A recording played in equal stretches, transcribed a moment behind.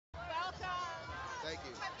Thank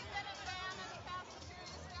you. Have you been a fan of the Fast and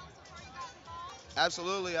Furious films before you got involved?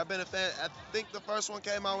 Absolutely. I've been a fan. I think the first one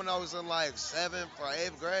came out when I was in like seventh or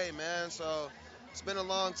eighth grade, man. So it's been a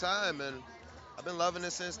long time, and I've been loving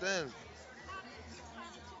it since then. Do you plan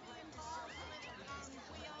to be involved with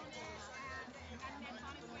We Own It, and that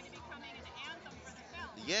song is going to be coming an anthem for the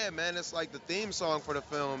film? Yeah, man, it's like the theme song for the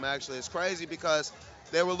film. Actually, it's crazy because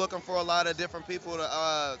they were looking for a lot of different people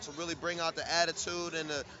to really bring out the attitude and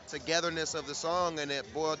the togetherness of the song, and it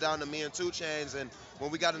boiled down to me and Two Chains. And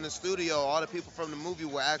when we got in the studio, all the people from the movie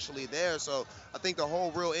were actually there. So I think the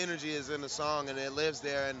whole real energy is in the song, and it lives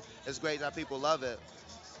there, and it's great that people love it.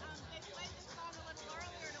 They played this song a little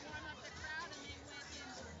earlier to warm up the crowd, and they went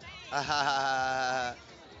insane. What are I'm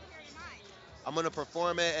you going to do here tonight? gonna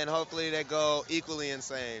perform it, and hopefully they go equally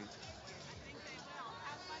insane. I think they will.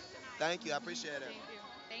 Have fun tonight. Thank you, I appreciate it.